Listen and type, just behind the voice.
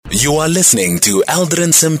You are listening to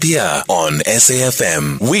Aldrin Sampear on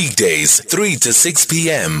SAFM. Weekdays 3 to 6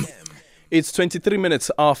 p.m. It's 23 minutes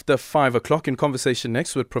after 5 o'clock. In conversation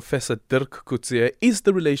next with Professor Dirk Kotze. Is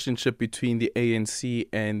the relationship between the ANC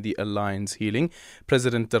and the Alliance healing?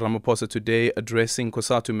 President Ramaphosa today addressing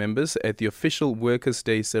Cosatu members at the official Workers'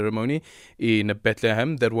 Day ceremony in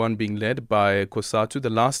Bethlehem, that one being led by Cosatu. The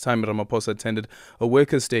last time Ramaphosa attended a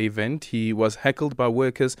Workers' Day event, he was heckled by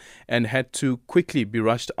workers and had to quickly be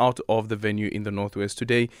rushed out of the venue in the Northwest.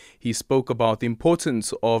 Today, he spoke about the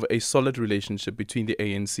importance of a solid relationship between the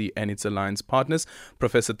ANC and its alliance partners.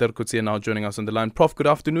 Professor Dirk Kotze now joining us on the line. Prof, good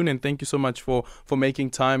afternoon, and thank you so much for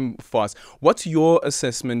making time for us. What's your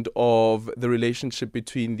assessment of the relationship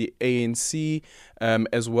between the ANC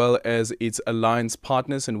as well as its alliance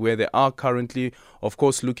partners and where they are currently? Of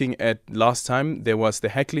course, looking at last time, there was the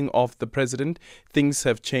heckling of the president. Things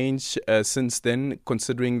have changed since then,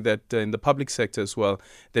 considering that in the public sector as well,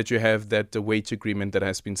 that you have that wage agreement that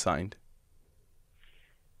has been signed.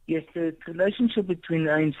 Yes, the relationship between the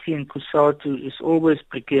ANC and Cosatu is always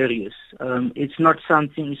precarious. It's not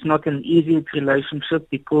an easy relationship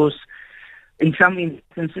because in some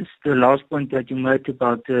instances, the last point that you made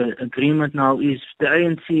about the agreement now is the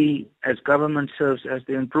ANC as government serves as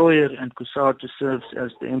the employer and Cosatu serves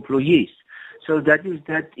as the employees. So that is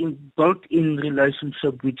that built-in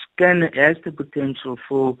relationship which has the potential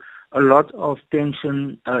for a lot of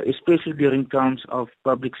tension, especially during times of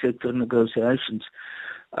public sector negotiations.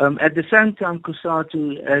 At the same time,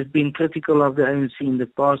 Cosatu has been critical of the ANC in the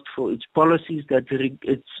past for its policies that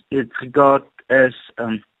it regards as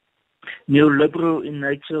neoliberal in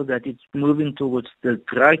nature, that it's moving towards the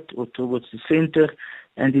right or towards the center,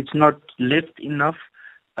 and it's not left enough,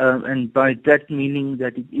 and by that meaning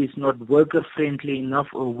that it is not worker-friendly enough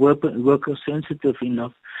or worker-sensitive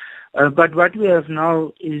enough. But what we have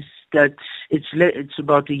now is that it's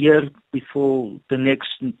about a year before the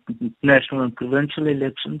next national and provincial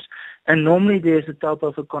elections, and normally there's a type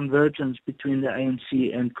of a convergence between the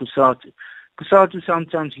ANC and Cosatu. Cosatu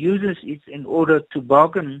sometimes uses it in order to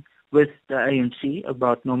bargain with the ANC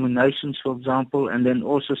about nominations, for example, and then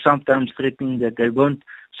also sometimes threatening that they won't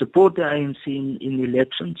support the ANC in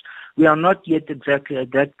elections. We are not yet exactly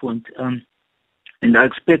at that point. And I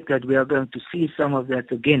expect that we are going to see some of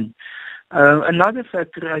that again. Another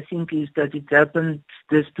factor, I think, is that it happened,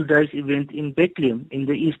 today's event in Bethlehem, in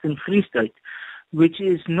the Eastern Free State, which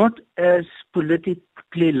is not as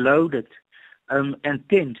politically loaded and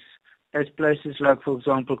tense as places like, for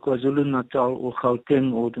example, KwaZulu-Natal or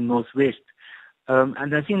Gauteng or the Northwest.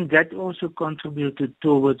 And I think that also contributed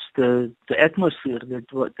towards the atmosphere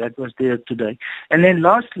that was there today. And then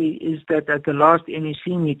lastly is that at the last NEC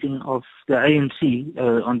meeting of the ANC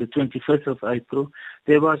on the 25th of April,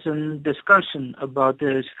 there was a discussion about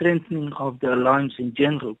the strengthening of the alliance in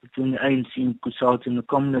general between the ANC and Cosatu and the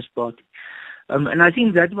Communist Party. And I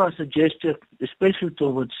think that was a gesture, especially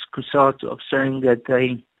towards Cosatu, of saying that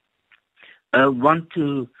they want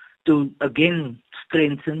to again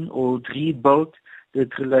strengthen or rebuild the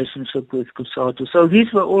relationship with Cosatu. So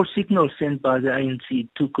these were all signals sent by the ANC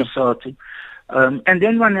to Cosatu. And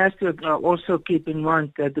then one has to also keep in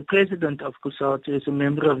mind that the president of Cosatu is a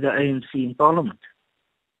member of the ANC in Parliament.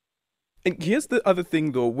 And here's the other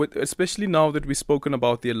thing, though, especially now that we've spoken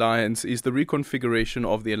about the alliance, is the reconfiguration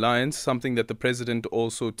of the alliance, something that the president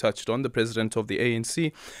also touched on, the president of the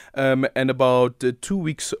ANC. And about 2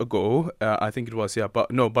 weeks ago, I think it was,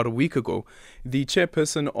 about a week ago, the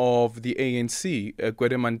chairperson of the ANC,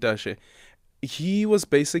 Gwede Mantashe, he was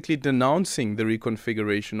basically denouncing the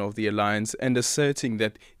reconfiguration of the alliance and asserting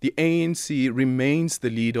that the ANC remains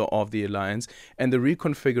the leader of the alliance and the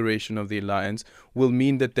reconfiguration of the alliance will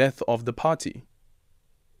mean the death of the party.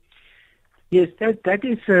 Yes, that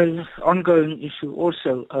is an ongoing issue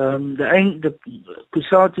also. The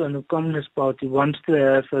Cosatu and the Communist Party wants to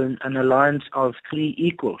have an alliance of three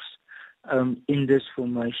equals in this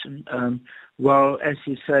formation. While, as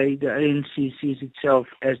you say, the ANC sees itself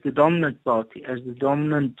as the dominant party, as the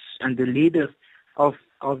dominant and the leader of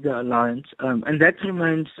the alliance. And that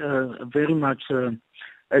remains very much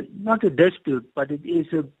not a dispute, but it is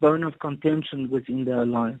a bone of contention within the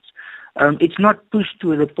alliance. It's not pushed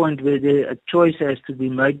to the point where a choice has to be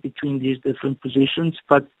made between these different positions,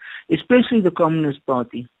 but especially the Communist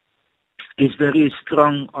Party is very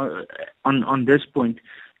strong on this point,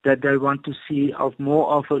 that they want to see more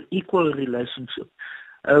of an equal relationship.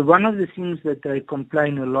 One of the things that they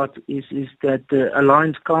complain a lot is that the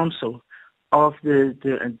Alliance Council of the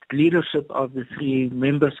leadership of the three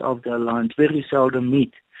members of the Alliance very seldom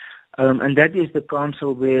meet. And that is the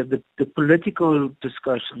council where the political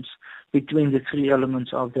discussions between the three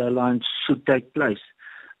elements of the Alliance should take place.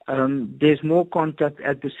 there's more contact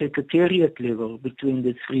at the secretariat level between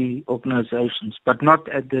the three organizations, but not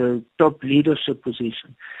at the top leadership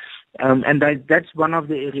position. And that's one of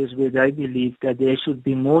the areas where they believe that there should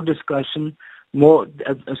be more discussion,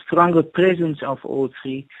 a stronger presence of all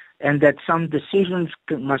three, and that some decisions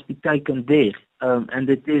must be taken there, and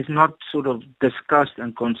that it is not sort of discussed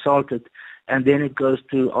and consulted, and then it goes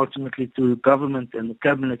to ultimately to government and the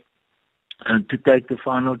cabinet to take the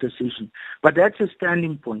final decision. But that's a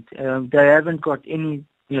standing point. They haven't got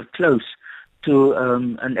anywhere close to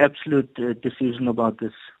an absolute decision about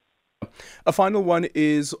this. A final one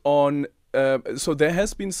is on, so there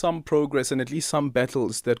has been some progress and at least some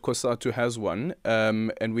battles that Cosatu has won,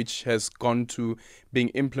 and which has gone to being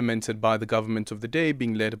implemented by the government of the day,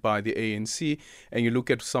 being led by the ANC. And you look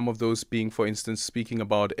at some of those being, for instance, speaking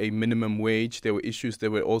about a minimum wage. There were issues that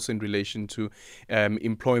were also in relation to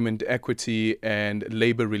employment equity and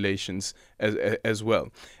labor relations as well.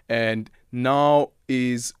 And now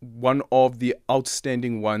is one of the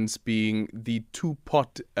outstanding ones being the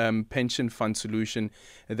two-pot pension fund solution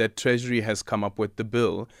that Treasury has come up with, the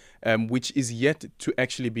bill, which is yet to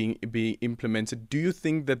actually be implemented. Do you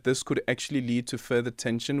think that this could actually lead to further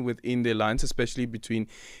tension within the alliance, especially between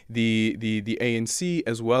the ANC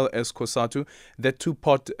as well as Cosatu? That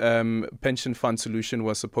two-pot pension fund solution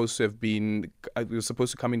was supposed to have been, was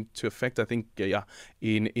supposed to come into effect, I think,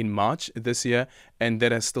 in March this year, and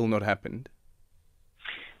that has still not happened.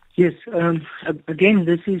 Yes, again,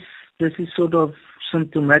 this is sort of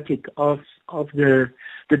symptomatic of the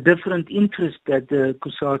different interests that the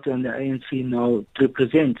Cosatu and the ANC now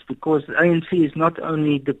represent, because the ANC is not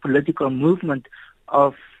only the political movement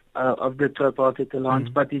of the tripartite alliance,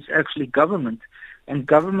 but it's actually government. And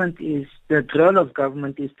the role of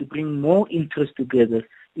government is to bring more interests together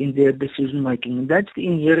in their decision making. And that's the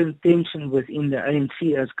inherent tension within the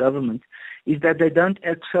ANC as government, is that they don't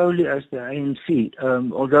act solely as the ANC,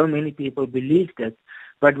 although many people believe that.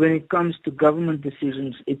 But when it comes to government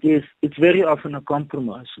decisions, it's very often a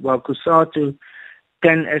compromise. While Cosatu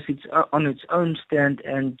can, on its own stand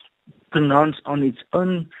and pronounce on its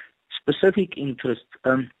own specific interest,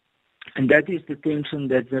 and that is the tension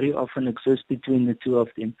that very often exists between the two of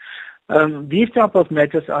them. These type of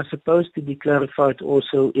matters are supposed to be clarified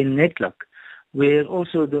also in NETLAC, where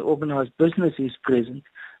also the organized business is present.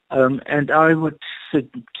 And I would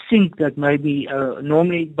think that maybe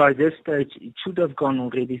normally by this stage it should have gone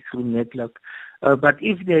already through NETLAC. But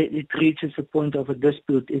if it reaches a point of a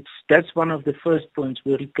dispute, that's one of the first points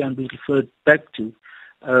where it can be referred back to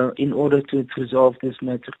in order to resolve this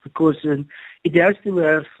matter, because it has to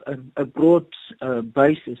have a broad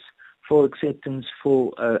basis for acceptance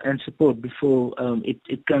and support before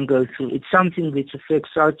it can go through. It's something which affects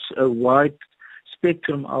such a wide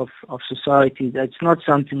spectrum of society. That's not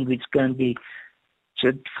something which can be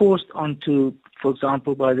forced onto, for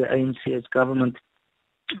example, by the ANC as government,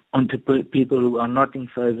 onto people who are not in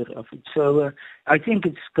favor of it. So I think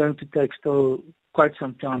it's going to take still quite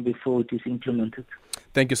some time before it is implemented.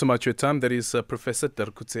 Thank you so much for your time. That is Professor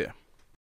Dirk Kotze.